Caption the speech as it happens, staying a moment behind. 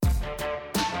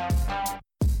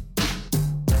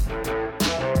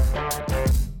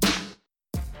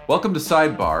Welcome to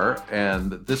Sidebar,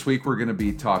 and this week we're going to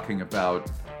be talking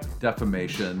about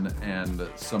defamation and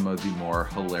some of the more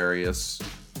hilarious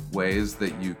ways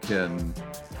that you can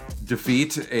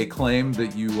defeat a claim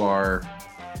that you are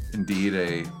indeed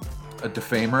a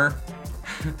defamer,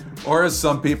 or as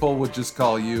some people would just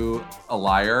call you, a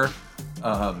liar.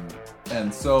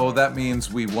 And so that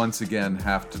means we once again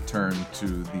have to turn to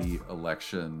the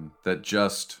election that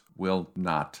just will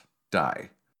not die.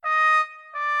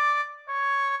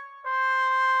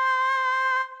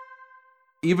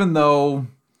 Even though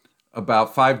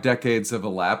about 5 decades have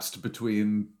elapsed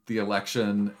between the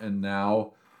election and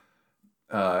now,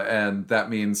 and that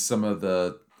means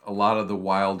a lot of the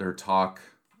wilder talk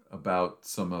about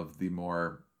some of the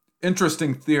more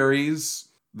interesting theories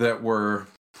that were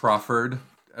proffered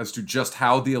as to just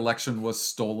how the election was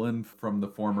stolen from the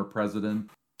former president,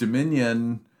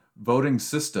 Dominion Voting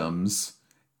Systems,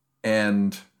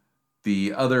 and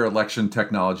the other election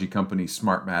technology company,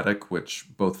 Smartmatic, which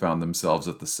both found themselves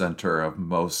at the center of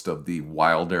most of the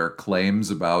wilder claims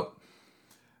about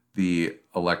the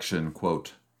election,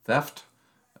 quote, theft.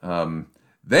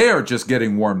 They are just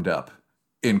getting warmed up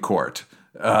in court.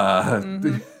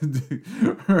 Yes.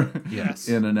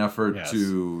 In an effort Yes.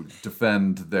 to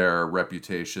defend their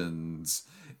reputations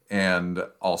and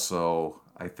also,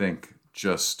 I think,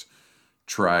 just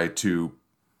try to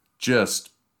just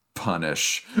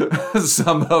punish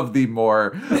some of the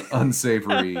more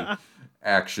unsavory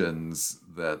actions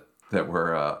that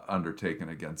were undertaken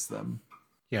against them.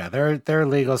 Yeah, their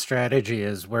legal strategy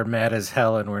is we're mad as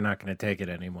hell and we're not going to take it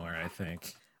anymore, I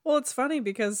think. Well, it's funny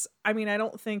because, I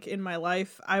don't think in my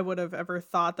life I would have ever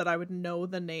thought that I would know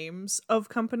the names of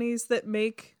companies that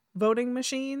make voting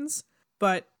machines.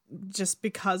 But just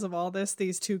because of all this,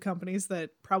 these two companies that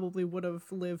probably would have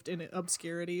lived in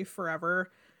obscurity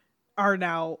forever are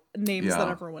now names that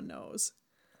everyone knows.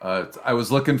 I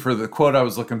was looking for the quote I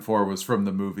was looking for was from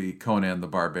the movie Conan the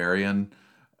Barbarian,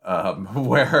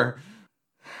 where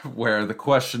the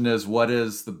question is, what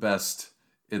is the best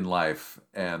in life?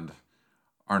 And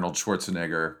Arnold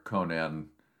Schwarzenegger, Conan,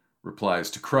 replies,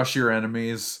 to crush your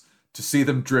enemies, to see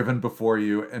them driven before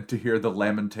you, and to hear the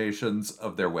lamentations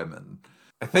of their women.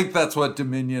 I think that's what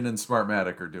Dominion and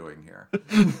Smartmatic are doing here.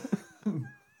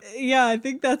 Yeah, I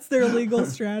think that's their legal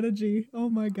strategy. Oh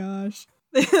my gosh.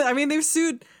 They've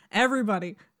sued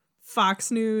everybody.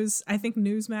 Fox News, I think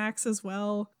Newsmax as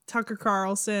well, Tucker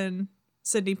Carlson,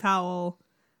 Sidney Powell.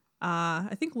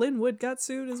 I think Lynn Wood got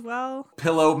sued as well.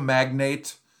 Pillow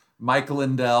magnate Mike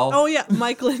Lindell. Oh yeah,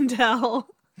 Mike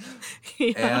Lindell.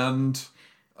 Yeah. And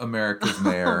America's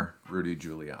mayor, Rudy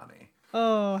Giuliani.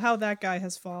 Oh, how that guy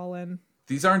has fallen.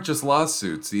 These aren't just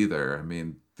lawsuits either.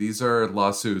 These are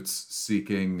lawsuits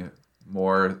seeking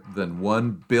more than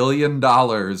 $1 billion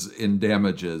in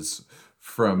damages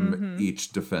from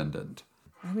each defendant.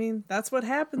 That's what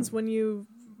happens when you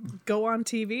go on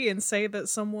TV and say that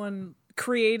someone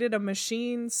created a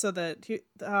machine so that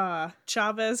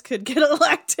Chavez could get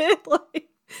elected.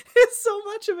 So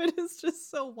much of it is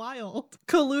just so wild.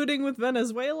 Colluding with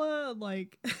Venezuela,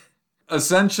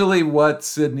 Essentially, what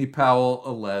Sidney Powell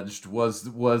alleged was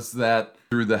that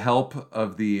through the help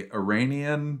of the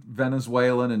Iranian,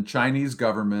 Venezuelan, and Chinese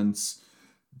governments,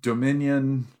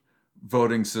 Dominion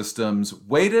Voting Systems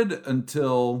waited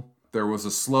until there was a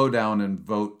slowdown in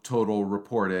vote total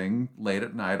reporting late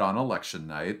at night on election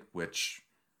night, which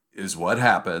is what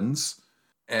happens.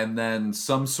 And then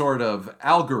some sort of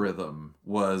algorithm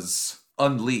was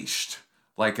unleashed,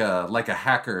 like a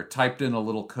hacker typed in a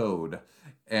little code.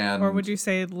 Or would you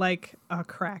say like a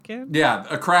kraken? Yeah,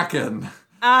 a kraken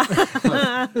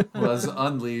was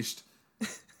unleashed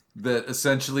that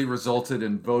essentially resulted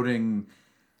in voting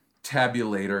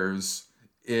tabulators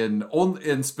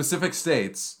in specific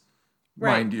states,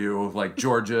 right. Mind you, like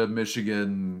Georgia,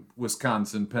 Michigan,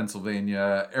 Wisconsin,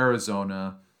 Pennsylvania,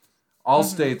 Arizona, all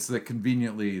states that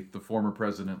conveniently the former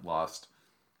president lost.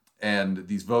 And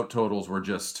these vote totals were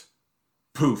just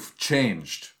poof,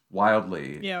 changed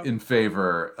wildly in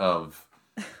favor of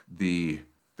the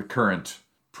current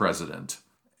president.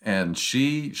 And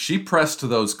she pressed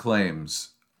those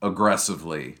claims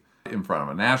aggressively in front of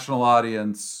a national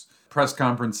audience, press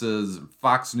conferences,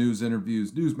 Fox News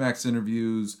interviews, Newsmax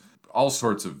interviews, all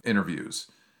sorts of interviews.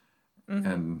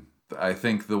 And I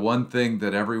think the one thing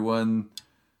that everyone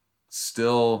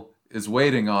still is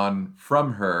waiting on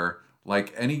from her,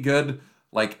 like any good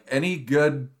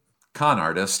con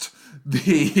artist,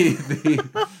 the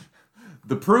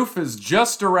proof is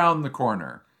just around the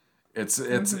corner. It's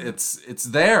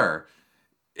there.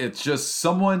 It's just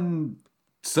someone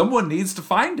needs to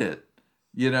find it.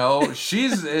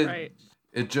 She's right.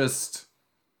 It just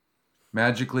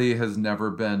magically has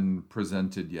never been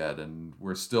presented yet, and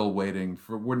we're still waiting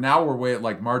for. We're waiting.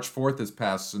 Like March 4th has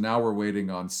passed, so now we're waiting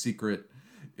on secret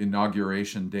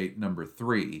inauguration date number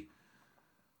 3.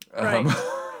 Right. Well,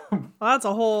 that's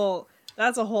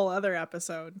a whole other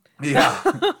episode.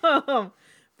 Yeah.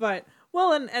 But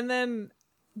well, and then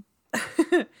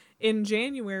in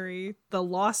January, the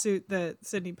lawsuit that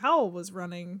Sidney Powell was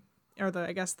running, or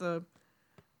I guess the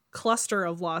cluster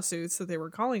of lawsuits that they were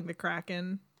calling the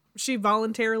Kraken, she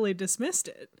voluntarily dismissed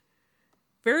it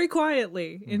very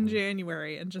quietly in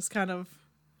January and just kind of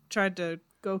tried to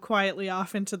go quietly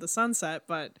off into the sunset.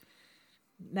 But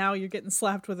now you're getting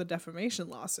slapped with a defamation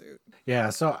lawsuit. Yeah,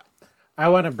 so I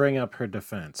want to bring up her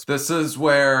defense. This is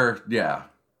where, yeah,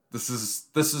 this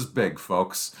is big,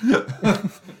 folks.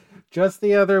 Just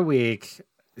the other week,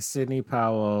 Sidney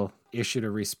Powell issued a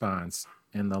response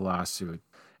in the lawsuit.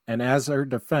 And as her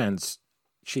defense,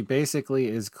 she basically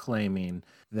is claiming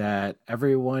that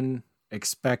everyone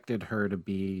expected her to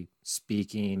be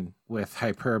speaking with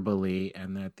hyperbole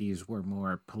and that these were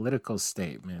more political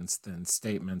statements than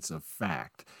statements of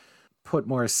fact. Put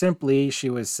more simply, she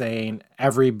was saying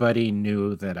everybody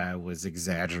knew that I was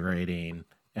exaggerating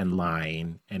and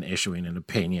lying and issuing an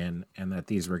opinion and that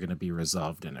these were going to be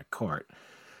resolved in a court.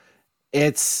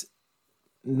 It's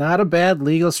not a bad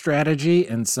legal strategy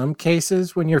in some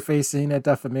cases when you're facing a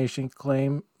defamation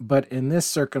claim, but in this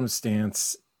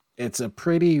circumstance, it's a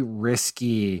pretty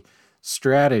risky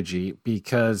strategy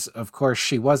because, of course,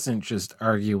 she wasn't just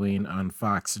arguing on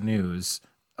Fox News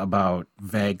about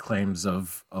vague claims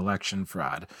of election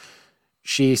fraud.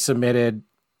 She submitted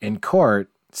in court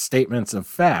statements of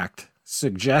fact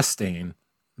suggesting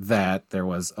that there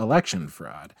was election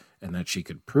fraud and that she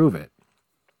could prove it.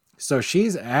 So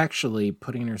she's actually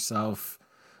putting herself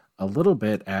a little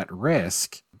bit at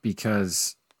risk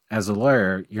because as a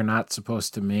lawyer, you're not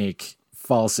supposed to make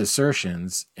false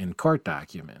assertions in court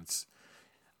documents.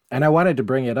 And I wanted to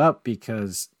bring it up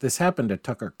because this happened to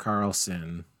Tucker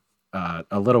Carlson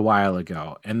a little while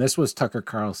ago. And this was Tucker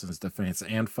Carlson's defense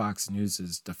and Fox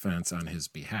News's defense on his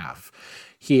behalf.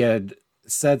 He had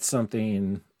said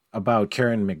something about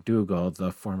Karen McDougal,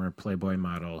 the former Playboy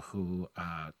model who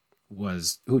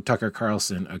Tucker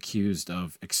Carlson accused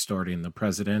of extorting the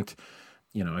president.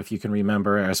 You know, if you can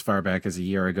remember, as far back as a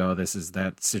year ago, this is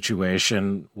that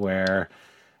situation where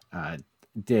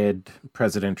did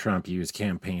President Trump use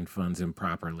campaign funds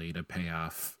improperly to pay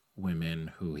off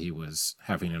women who he was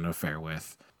having an affair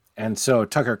with? And so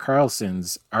Tucker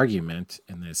Carlson's argument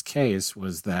in this case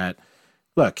was that,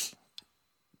 look,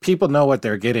 people know what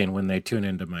they're getting when they tune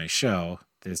into my show.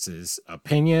 This is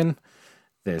opinion.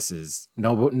 This is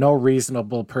no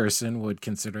reasonable person would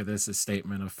consider this a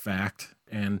statement of fact.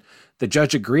 And the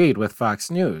judge agreed with Fox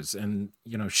News. And,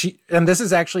 you know, this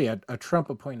is actually a Trump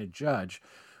appointed judge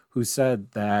who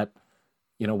said that,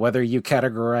 you know, whether you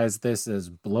categorize this as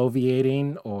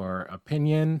bloviating or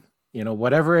opinion, you know,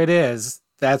 whatever it is,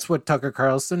 that's what Tucker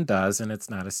Carlson does. And it's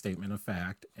not a statement of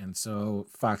fact. And so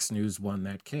Fox News won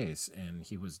that case and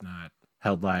he was not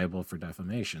held liable for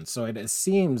defamation. So it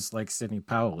seems like Sidney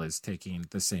Powell is taking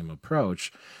the same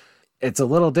approach. It's a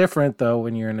little different, though,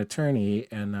 when you're an attorney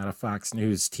and not a Fox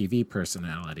News TV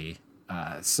personality.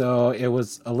 So it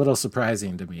was a little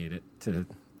surprising to me to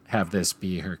have this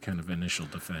be her kind of initial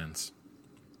defense.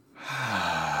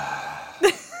 Well,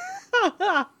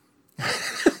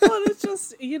 it's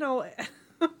just, you know,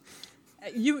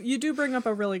 you do bring up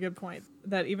a really good point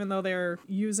that even though they're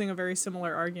using a very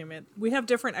similar argument, we have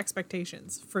different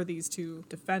expectations for these two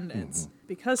defendants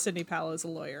because Sidney Powell is a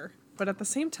lawyer. But at the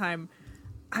same time,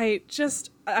 I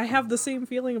have the same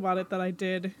feeling about it that I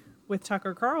did with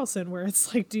Tucker Carlson, where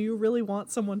it's like, do you really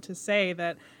want someone to say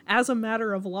that as a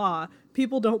matter of law,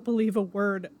 people don't believe a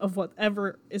word of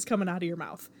whatever is coming out of your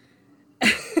mouth?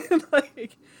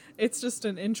 Like, it's just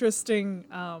an interesting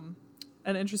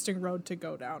road to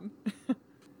go down.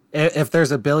 If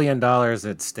there's $1 billion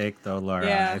at stake, though, Laura,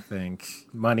 yeah. I think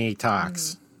money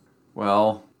talks.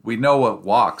 Well, we know what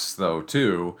walks, though,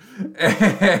 too.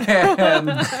 And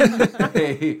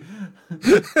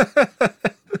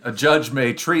a judge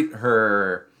may treat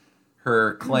her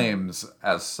claims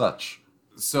as such.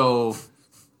 So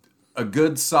a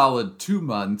good solid 2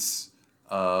 months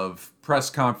of press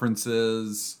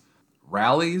conferences,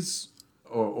 rallies,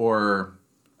 or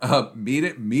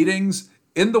meetings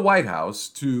in the White House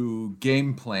to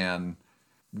game plan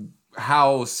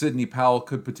how Sidney Powell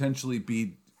could potentially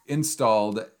be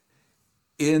installed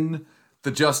in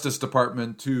the Justice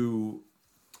Department to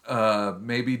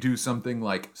maybe do something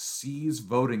like seize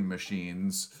voting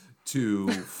machines to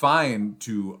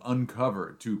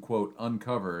quote,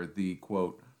 uncover the,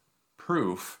 quote,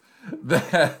 proof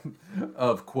that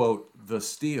of, quote, the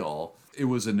steal. It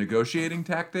was a negotiating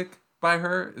tactic by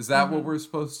her. Is that what we're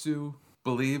supposed to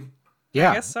believe?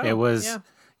 Yeah, I guess so. it was. Yeah.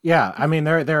 Yeah, I mean,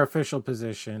 their official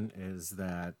position is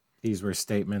that these were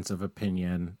statements of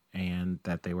opinion and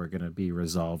that they were going to be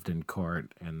resolved in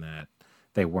court, and that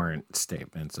they weren't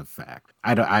statements of fact.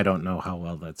 I don't know how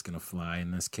well that's going to fly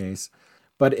in this case,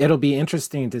 but it'll be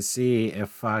interesting to see if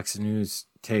Fox News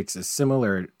takes a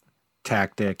similar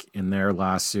tactic in their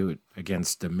lawsuit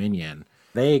against Dominion.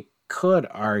 They could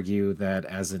argue that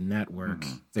as a network,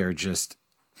 they're just,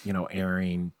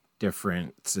 airing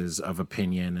differences of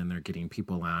opinion, and they're getting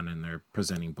people on and they're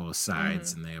presenting both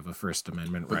sides, and they have a First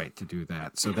Amendment right to do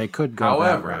that. So they could go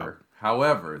that route.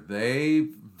 However, they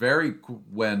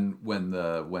when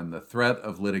the threat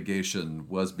of litigation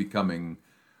was becoming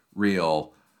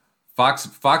real,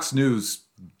 Fox News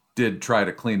did try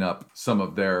to clean up some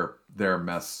of their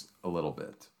mess a little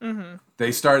bit.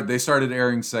 They started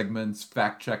airing segments,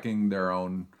 fact checking their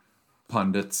own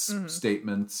pundits'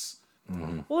 statements.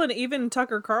 Well, and even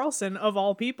Tucker Carlson, of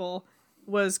all people,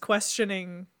 was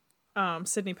questioning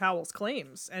Sidney Powell's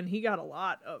claims, and he got a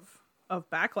lot of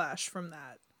backlash from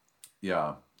that.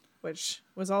 Yeah. Which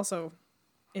was also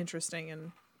interesting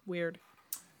and weird.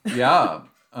 Yeah.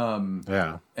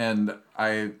 Yeah. And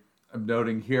I'm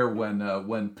noting here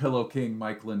when Pillow King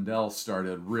Mike Lindell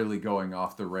started really going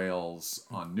off the rails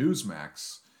on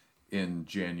Newsmax in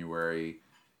January,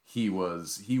 he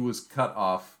was cut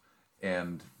off,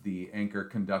 and the anchor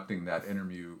conducting that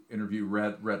interview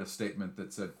read a statement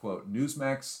that said, quote,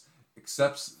 "Newsmax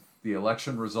accepts the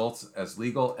election results as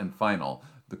legal and final.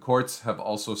 The courts have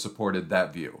also supported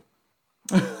that view."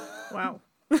 Wow.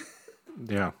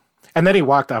 Yeah. And then he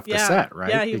walked off the set,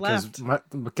 right? Yeah, he left.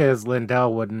 Because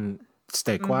Lindell wouldn't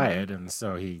stay quiet, and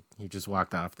so he just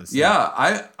walked off the set.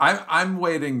 Yeah, I'm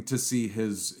waiting to see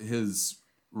his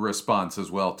response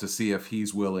as well, to see if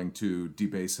he's willing to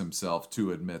debase himself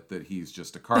to admit that he's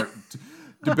just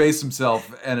debase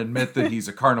himself and admit that he's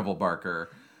a carnival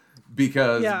barker,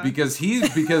 because he's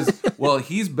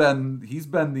been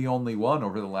the only one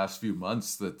over the last few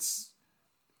months that's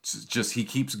just, he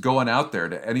keeps going out there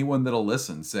to anyone that'll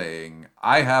listen saying,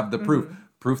 I have the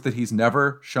proof that he's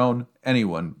never shown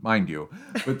anyone, mind you,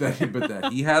 but that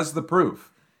he has the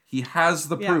proof. He has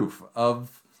the proof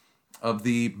of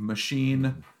the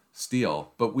machine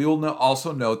steal. But we will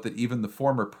also note that even the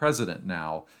former president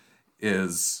now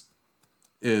is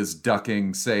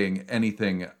ducking saying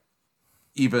anything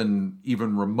even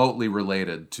remotely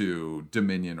related to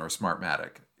Dominion or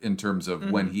Smartmatic in terms of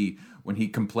when he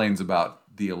complains about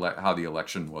how the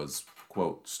election was,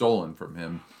 quote, stolen from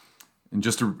him. In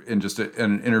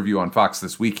an interview on Fox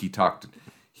this week,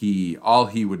 all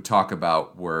he would talk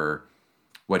about were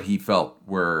what he felt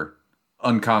were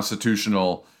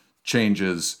unconstitutional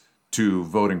changes to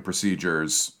voting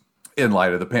procedures in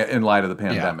light of the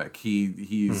pandemic.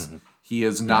 Yeah. He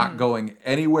is not going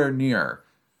anywhere near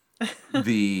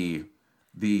the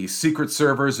secret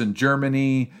servers in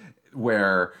Germany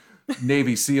where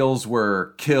Navy SEALs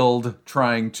were killed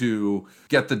trying to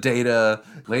get the data.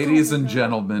 Ladies and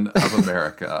gentlemen of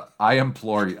America, I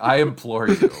implore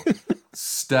you,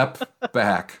 step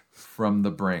back from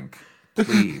the brink,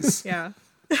 please. Yeah.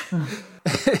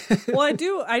 Well, I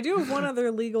do have one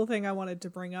other legal thing I wanted to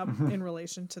bring up in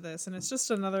relation to this, and it's just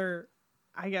another,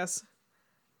 I guess,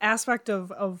 aspect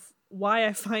of why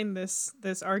I find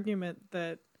this argument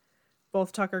that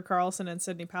both Tucker Carlson and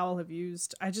Sidney Powell have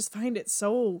used. I just find it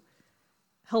so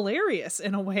hilarious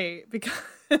in a way, because,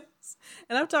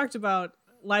 and I've talked about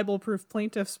libel-proof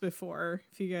plaintiffs before,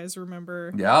 if you guys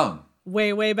remember. Yeah.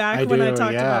 Way back I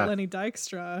talked about Lenny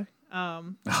Dykstra.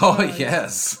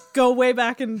 Yes. Go way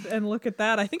back and look at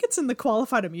that. I think it's in the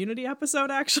qualified immunity episode,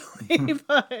 actually,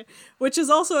 which is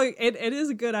also, it is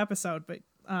a good episode, but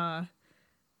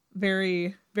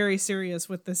very, very serious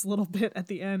with this little bit at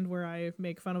the end where I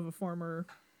make fun of a former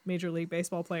Major League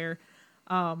Baseball player.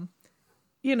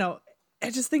 I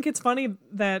just think it's funny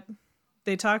that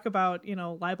they talk about,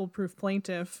 libel-proof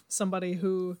plaintiff, somebody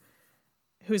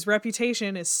whose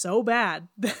reputation is so bad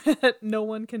that no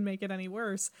one can make it any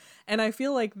worse. And I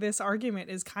feel like this argument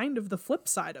is kind of the flip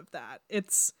side of that.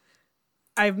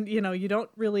 You don't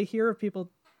really hear of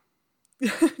people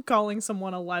calling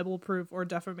someone a libel-proof or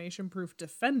defamation-proof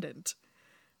defendant,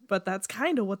 but that's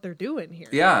kind of what they're doing here.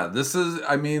 Yeah, this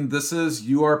is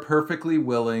you are perfectly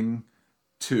willing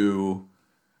to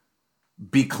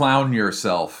beclown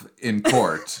yourself in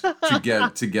court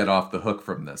to get off the hook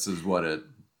from this, is what it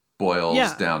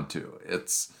boils down to.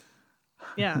 It's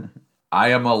I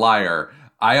am a liar.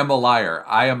 I am a liar.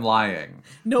 I am lying.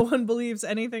 No one believes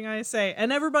anything I say.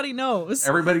 And everybody knows.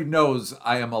 Everybody knows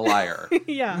I am a liar.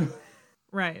 Yeah.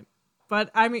 Right. But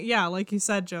I mean, yeah, like you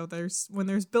said, Joe, when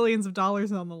there's billions of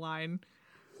dollars on the line,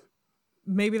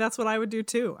 maybe that's what I would do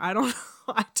too. I don't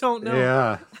know.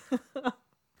 Yeah.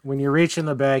 When you reach in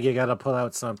the bag, you got to pull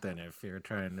out something if you're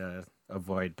trying to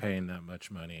avoid paying that much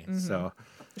money. Mm-hmm. So,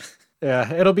 yeah,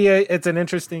 it's an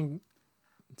interesting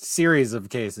series of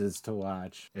cases to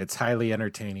watch. It's highly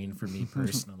entertaining for me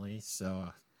personally, so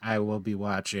I will be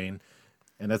watching.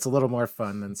 And it's a little more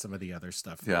fun than some of the other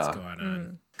stuff that's going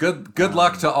on. Good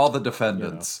luck to all the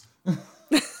defendants.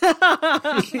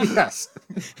 Yes.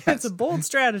 It's a bold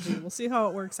strategy. We'll see how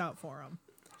it works out for them.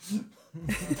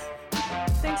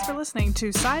 Thanks for listening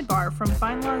to Sidebar from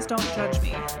Fine Laws Don't Judge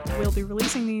Me. We'll be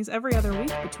releasing these every other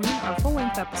week between our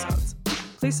full-length episodes.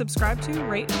 Please subscribe to,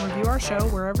 rate, and review our show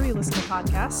wherever you listen to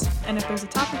podcasts. And if there's a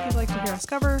topic you'd like to hear us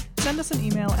cover, send us an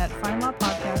email at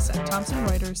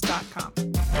finelawpodcasts@thomsonreuters.com.